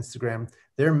Facebook and Instagram,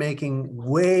 they're making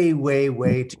way, way,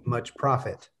 way too much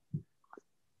profit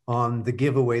on the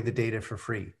give away the data for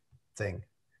free thing,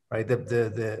 right?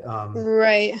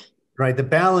 Right. The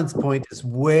balance point is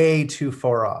way too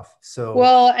far off. So,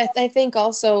 well, I think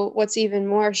also what's even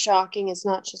more shocking is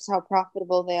not just how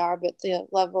profitable they are, but the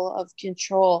level of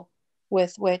control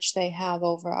with which they have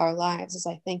over our lives is,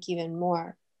 I think, even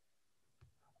more.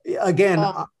 Again,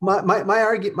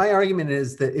 my argument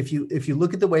is that if you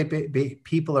look at the way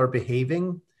people are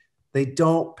behaving, they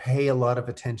don't pay a lot of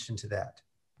attention to that,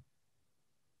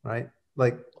 right?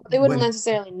 Like they wouldn't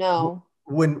necessarily know.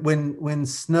 When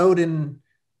Snowden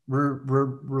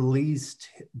released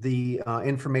the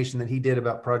information that he did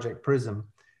about Project Prism,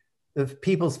 the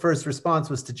people's first response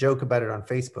was to joke about it on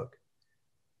Facebook.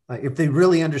 If they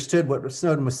really understood what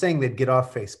Snowden was saying, they'd get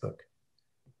off Facebook,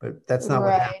 but that's not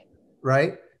what happened,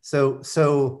 right? So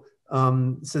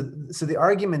the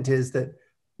argument is that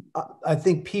I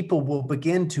think people will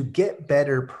begin to get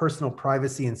better personal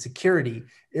privacy and security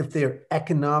if they're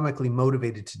economically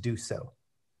motivated to do so.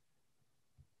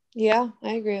 Yeah,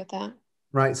 I agree with that.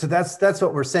 Right. So that's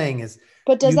what we're saying is.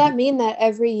 But does that mean that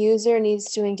every user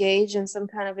needs to engage in some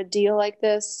kind of a deal like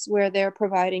this where they're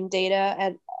providing data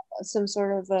at some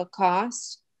sort of a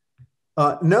cost?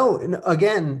 No.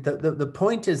 Again, the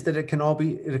point is that it can all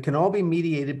be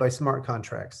mediated by smart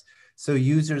contracts. So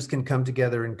users can come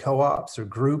together in co-ops or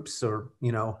groups or,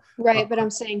 Right. But I'm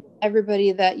saying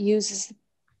everybody that uses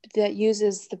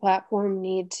the platform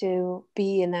need to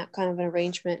be in that kind of an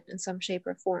arrangement in some shape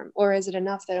or form, or is it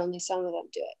enough that only some of them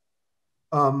do it?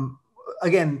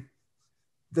 Again,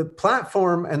 the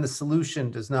platform and the solution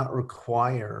does not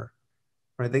require,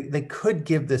 right? They could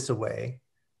give this away,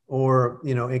 or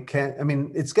it can. I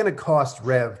mean, it's going to cost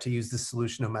rev to use the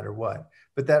solution no matter what,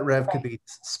 but that rev could be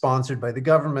sponsored by the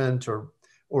government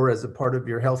or as a part of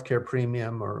your healthcare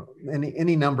premium or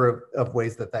any number of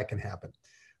ways that can happen.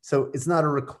 So it's not a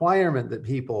requirement that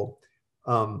people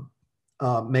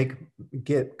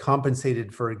get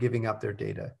compensated for giving up their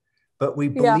data, but we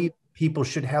believe people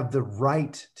should have the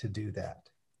right to do that.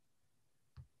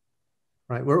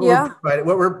 Right? We're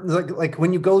like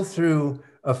when you go through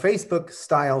a Facebook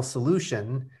style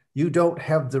solution, you don't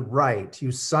have the right.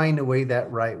 You sign away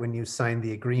that right when you sign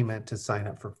the agreement to sign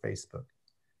up for Facebook.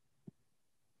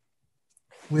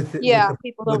 With the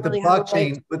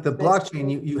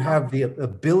blockchain, you have the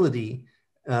ability,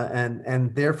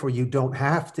 and therefore you don't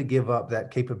have to give up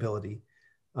that capability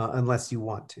unless you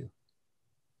want to.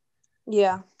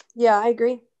 Yeah, I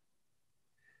agree.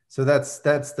 So that's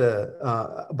the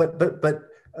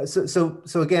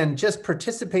so again, just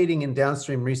participating in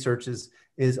downstream research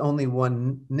is only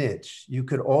one niche. You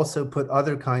could also put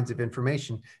other kinds of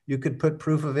information. You could put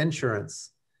proof of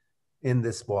insurance in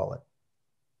this wallet.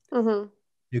 Mm-hmm.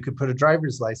 You could put a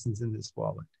driver's license in this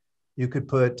wallet. You could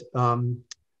put an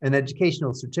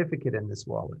educational certificate in this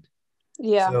wallet.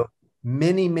 Yeah. So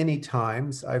many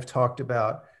times I've talked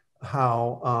about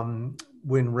how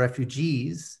when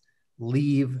refugees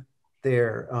leave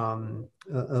their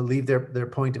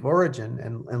point of origin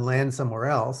and land somewhere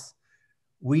else,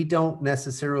 we don't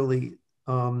necessarily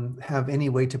have any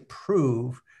way to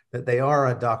prove that they are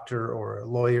a doctor or a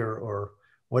lawyer or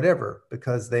whatever,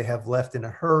 because they have left in a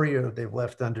hurry or they've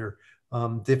left under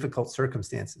difficult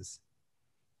circumstances.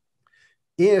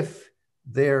 If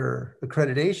their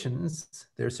accreditations,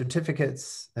 their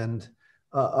certificates, and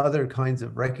other kinds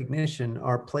of recognition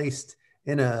are placed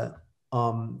in a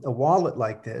wallet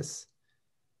like this,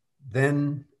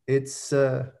 then it's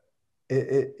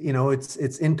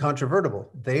incontrovertible.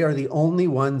 They are the only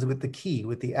ones with the key,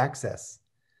 with the access,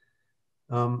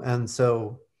 and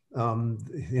so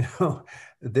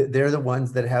they're the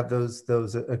ones that have those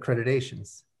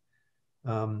accreditations.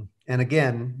 And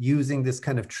again, using this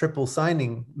kind of triple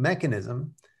signing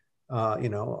mechanism,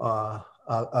 a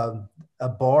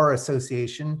bar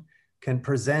association can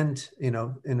present, in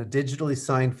a digitally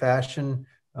signed fashion,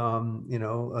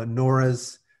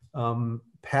 Nora's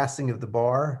passing of the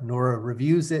bar. Nora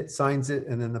reviews it, signs it,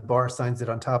 and then the bar signs it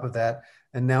on top of that.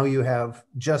 And now you have,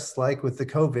 just like with the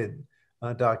COVID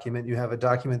document, you have a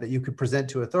document that you could present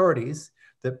to authorities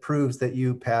that proves that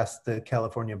you passed the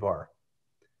California bar,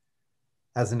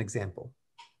 as an example.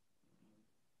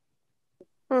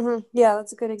 Yeah,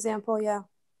 that's a good example, yeah.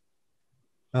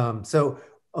 Of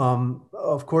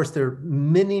course, there are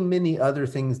many, many other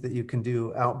things that you can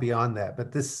do out beyond that,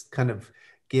 but this kind of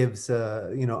gives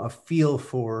a feel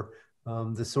for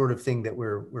the sort of thing that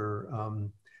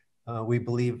we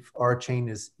believe RChain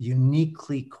is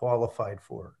uniquely qualified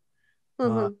for.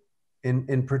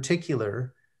 In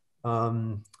particular,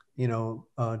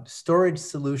 storage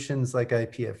solutions like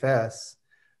IPFS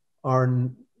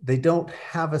they don't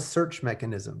have a search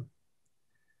mechanism.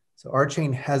 So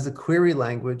RChain has a query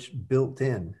language built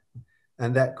in,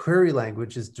 and that query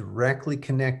language is directly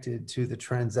connected to the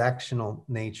transactional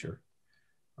nature,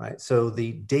 right? So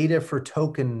the data for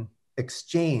token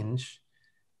exchange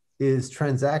is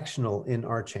transactional in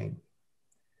RChain.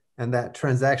 And that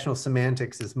transactional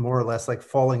semantics is more or less like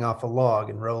falling off a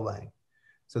log in Rolang.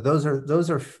 So those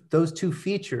two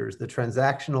features, the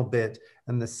transactional bit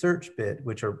and the search bit,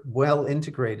 which are well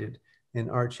integrated in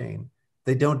RChain,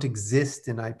 they don't exist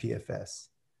in IPFS.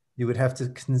 You would have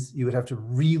to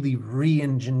really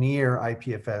re-engineer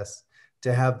IPFS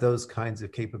to have those kinds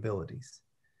of capabilities.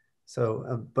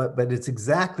 So, but it's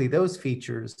exactly those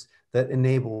features that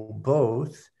enable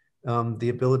both the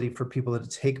ability for people to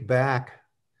take back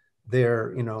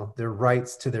their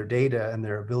rights to their data and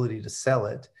their ability to sell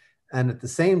it. And at the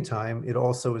same time, it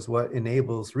also is what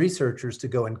enables researchers to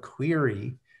go and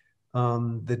query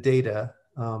the data,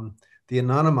 the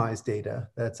anonymized data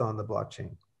that's on the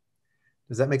blockchain.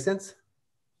 Does that make sense?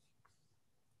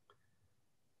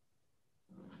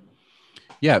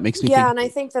 Yeah, it makes me think. Yeah, and I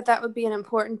think that would be an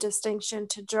important distinction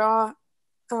to draw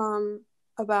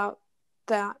about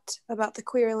the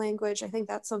query language. I think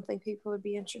that's something people would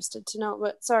be interested to know.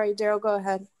 But sorry, Daryl, go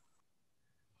ahead.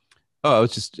 Oh, I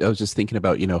was just thinking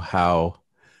about, how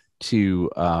to,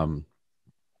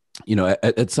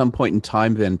 at some point in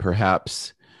time, then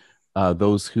perhaps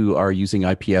those who are using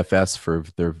IPFS for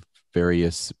their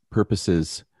various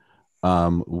purposes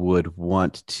would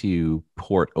want to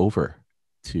port over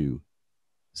to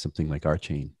something like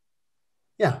RChain.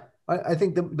 Yeah, I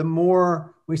think the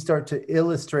more we start to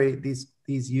illustrate these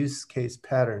use case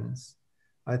patterns,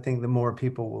 I think the more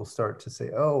people will start to say,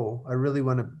 oh, I really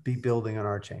want to be building on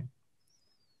RChain.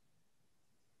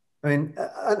 I mean,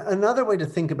 another way to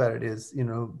think about it is,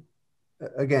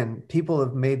 again, people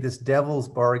have made this devil's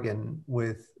bargain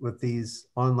with these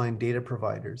online data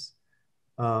providers.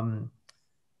 And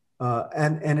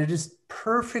it is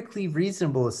perfectly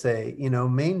reasonable to say,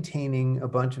 maintaining a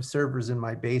bunch of servers in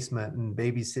my basement and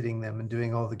babysitting them and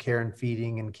doing all the care and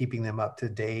feeding and keeping them up to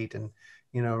date and,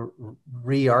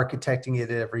 re-architecting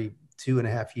it every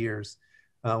 2.5 years,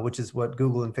 which is what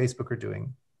Google and Facebook are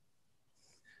doing.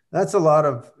 That's a lot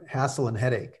of hassle and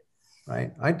headache,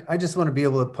 right? I just want to be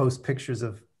able to post pictures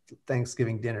of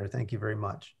Thanksgiving dinner. Thank you very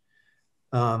much.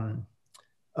 But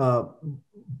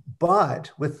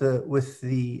with the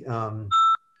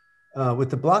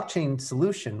blockchain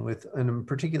solution, and in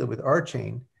particular with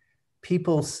RChain,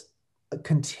 people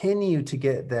continue to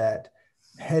get that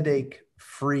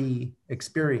headache-free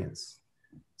experience.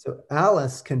 So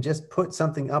Alice can just put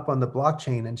something up on the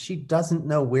blockchain and she doesn't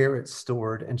know where it's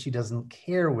stored and she doesn't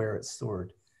care where it's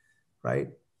stored, right?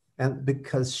 And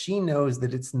because she knows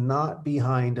that it's not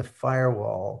behind a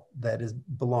firewall that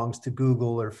belongs to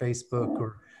Google or Facebook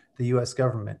or the US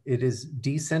government. It is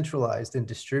decentralized and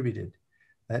distributed.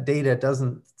 That data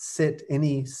doesn't sit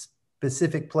any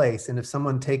specific place. And if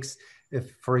someone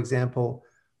for example,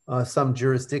 some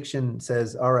jurisdiction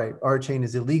says, all right, RChain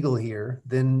is illegal here,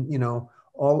 then,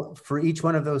 for each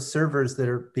one of those servers that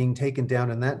are being taken down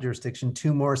in that jurisdiction,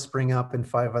 2 more spring up in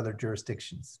 5 other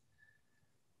jurisdictions.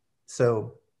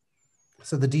 So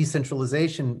the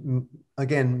decentralization,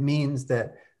 again, means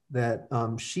that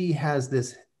she has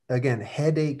this, again,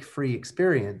 headache-free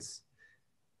experience.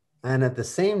 And at the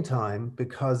same time,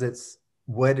 because it's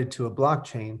wedded to a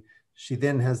blockchain, she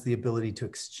then has the ability to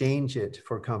exchange it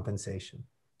for compensation.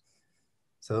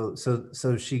 So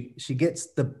she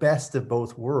gets the best of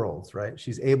both worlds, right?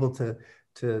 She's able to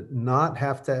not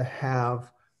have to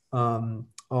have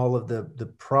all of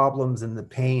the problems and the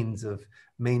pains of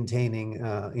maintaining,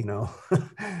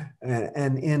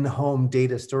 an in-home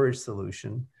data storage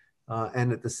solution.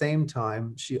 And at the same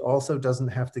time, she also doesn't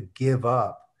have to give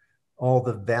up all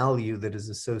the value that is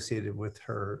associated with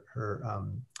her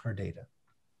data.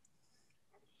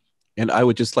 And I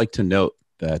would just like to note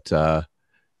that the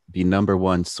number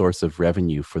one source of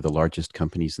revenue for the largest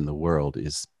companies in the world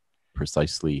is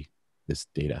precisely this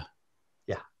data.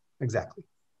 Yeah, exactly.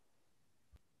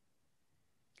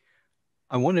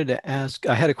 I wanted to ask,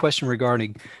 I had a question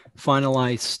regarding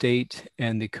finalized state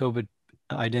and the COVID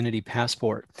identity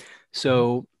passport.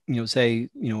 So, say,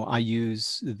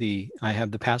 I have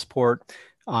the passport,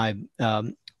 I'm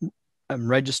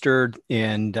registered,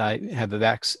 and I have a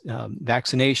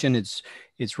vaccination.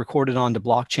 It's recorded onto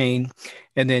blockchain.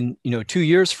 And then, 2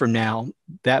 years from now,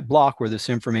 that block where this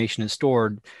information is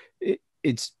stored,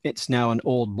 it's now an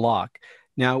old block.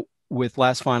 Now, with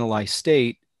last finalized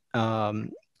state, the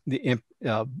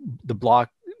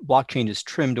blockchain is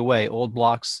trimmed away. Old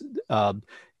blocks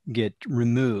get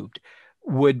removed.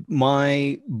 Would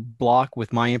my block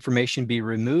with my information be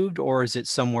removed, or is it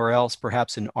somewhere else,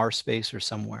 perhaps in RSpace or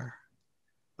somewhere?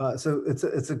 So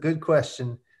it's a good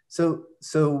question. So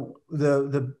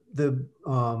the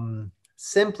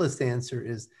simplest answer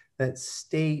is that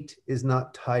state is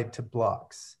not tied to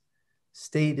blocks.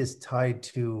 State is tied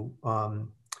to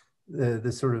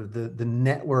the sort of the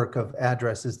network of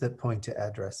addresses that point to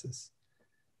addresses.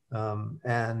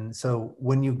 And so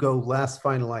when you go last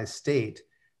finalized state,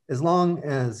 as long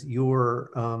as your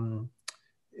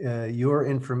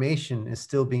information is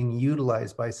still being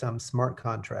utilized by some smart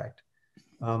contract,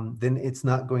 then it's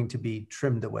not going to be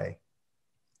trimmed away.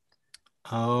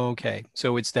 Okay,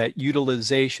 so it's that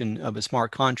utilization of a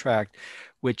smart contract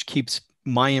which keeps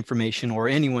my information or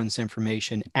anyone's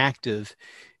information active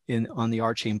on the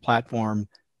RChain platform.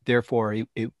 Therefore,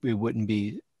 it wouldn't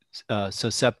be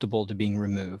susceptible to being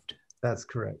removed. That's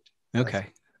correct. Okay.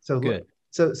 So good.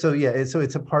 So yeah. So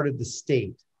it's a part of the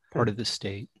state. Part of the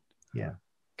state. Yeah.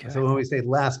 Okay. So when we say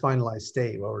last finalized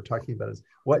state, what we're talking about is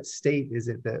what state is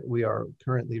it that we are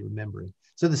currently remembering.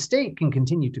 So the state can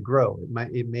continue to grow.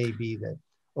 It may be that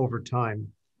over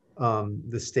time,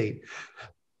 the state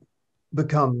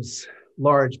becomes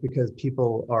large because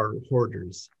people are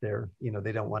hoarders. They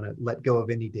don't want to let go of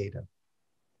any data.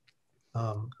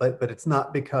 But it's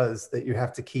not because that you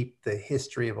have to keep the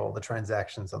history of all the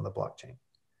transactions on the blockchain.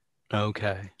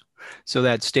 Okay. So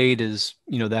that state is,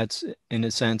 that's in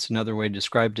a sense, another way to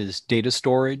describe it is data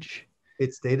storage.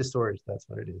 It's data storage. That's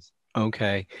what it is.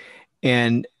 Okay.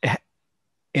 And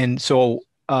so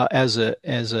as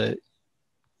a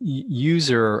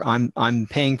user, I'm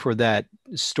paying for that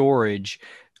storage.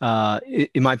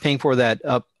 Am I paying for that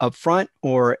up front,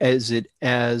 or as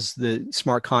the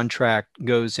smart contract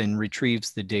goes and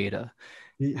retrieves the data?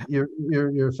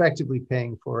 You're effectively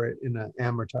paying for it in an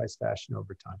amortized fashion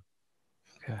over time.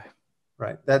 Okay.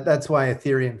 Right. That's why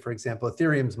Ethereum, for example,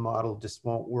 Ethereum's model just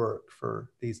won't work for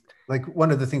these. Like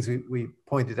one of the things we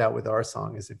pointed out with our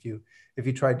song is if you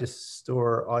tried to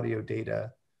store audio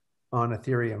data on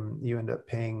Ethereum, you end up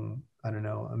paying, I don't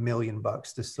know, $1 million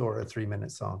to store a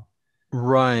 3-minute song.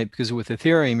 Right, because with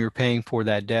Ethereum, you're paying for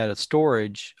that data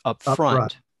storage up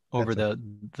front over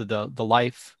the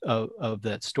life of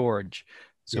that storage.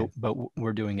 So, yeah. But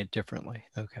we're doing it differently.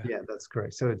 Okay. Yeah, that's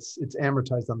correct. So it's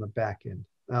amortized on the back end.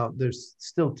 Now, there's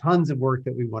still tons of work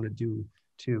that we want to do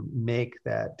to make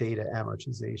that data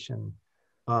amortization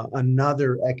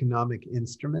another economic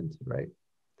instrument, right?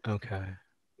 Okay.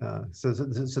 So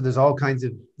there's all kinds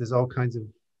of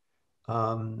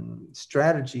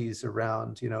strategies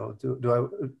around,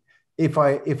 if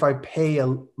I pay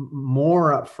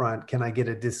more upfront, can I get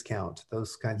a discount?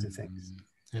 Those kinds of things.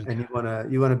 Okay. And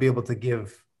you want to be able to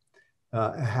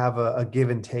have a give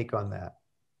and take on that.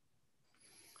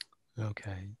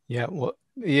 Okay. Yeah. Well,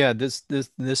 yeah, this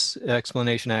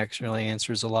explanation actually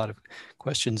answers a lot of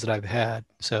questions that I've had.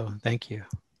 So thank you.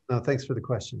 No, thanks for the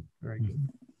question. Very good.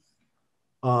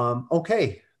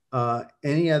 Okay.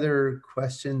 Any other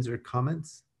questions or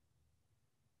comments?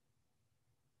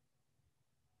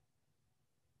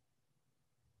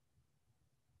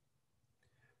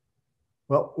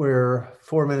 Well, we're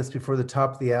 4 minutes before the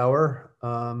top of the hour.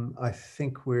 I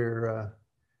think we're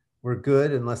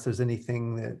good unless there's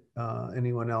anything that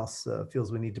anyone else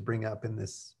feels we need to bring up in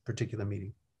this particular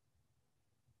meeting.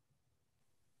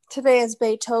 Today is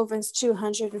Beethoven's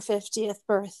 250th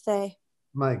birthday.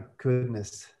 My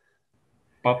goodness.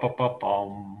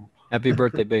 Happy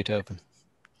birthday, Beethoven.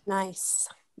 Nice.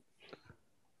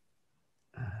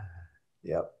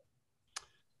 Yep.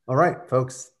 All right,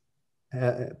 folks.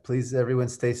 Please, everyone,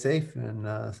 stay safe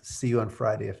and see you on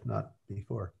Friday, if not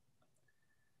before.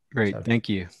 Great. Thank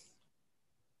you.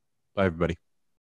 Bye, everybody.